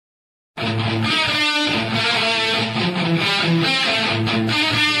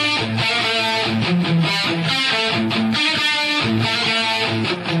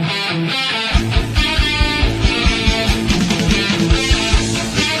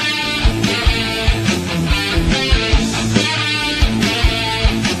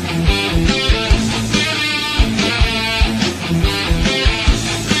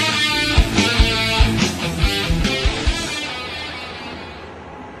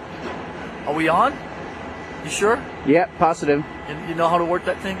Are we on? You sure? Yep, positive. You know how to work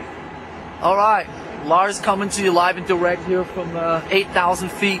that thing? All right. Lars coming to you live and direct here from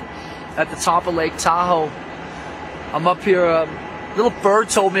 8,000 feet at the top of Lake Tahoe. I'm up here. Little Bird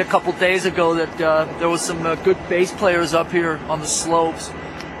told me a couple days ago that there was some good bass players up here on the slopes.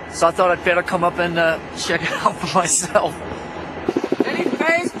 So I thought I'd better come up and check it out for myself. Any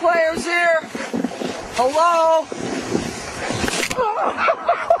bass players here? Hello?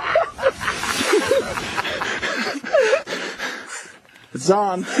 It's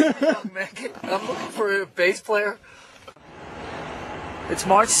on. I'm looking for a bass player. It's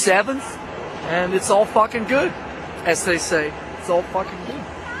March 7th, and it's all fucking good, as they say. It's all fucking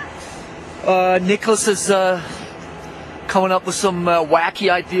good. Nicholas is coming up with some wacky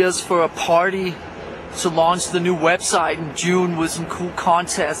ideas for a party to launch the new website in June with some cool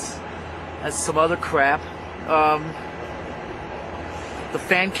contests and some other crap. The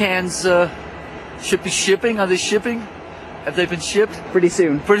fan cans should be shipping. Are they shipping? Have they been shipped? Pretty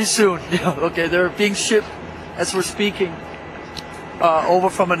soon. Pretty soon. Yeah. Okay, they're being shipped as we're speaking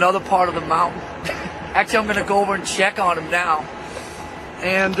over from another part of the mountain. Actually, I'm gonna go over and check on them now,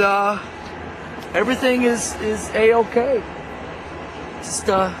 and everything is a-okay. Just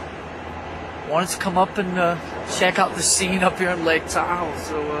wanted to come up and check out the scene up here in Lake Tahoe.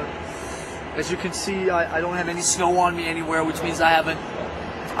 So as you can see, I don't have any snow on me anywhere, which means I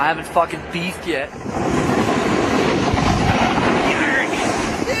haven't fucking beefed yet.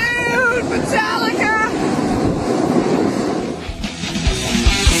 Dude, Metallica!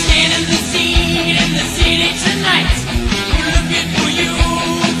 Stand in the scene in the city tonight. We're looking for you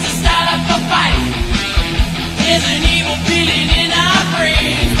to start up a fight. There's an evil feeling in our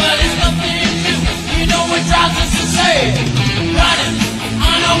brains, but it's nothing new. You know what drives us to say, running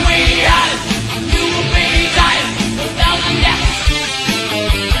on our way out. You will be dying 1,000 deaths.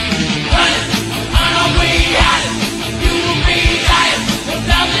 Running on our way out. You will be dying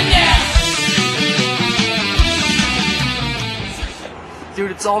 1,000 deaths. Dude,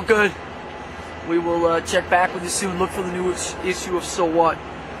 it's all good. We will check back with you soon. Look for the new issue of So What,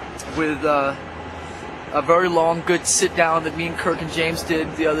 with a very long, good sit down that me and Kirk and James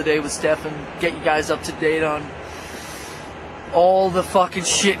did the other day with Stefan. Get you guys up to date on all the fucking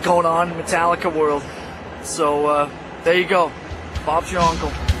shit going on in Metallica world. So there you go. Bob's your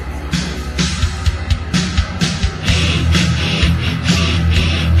uncle.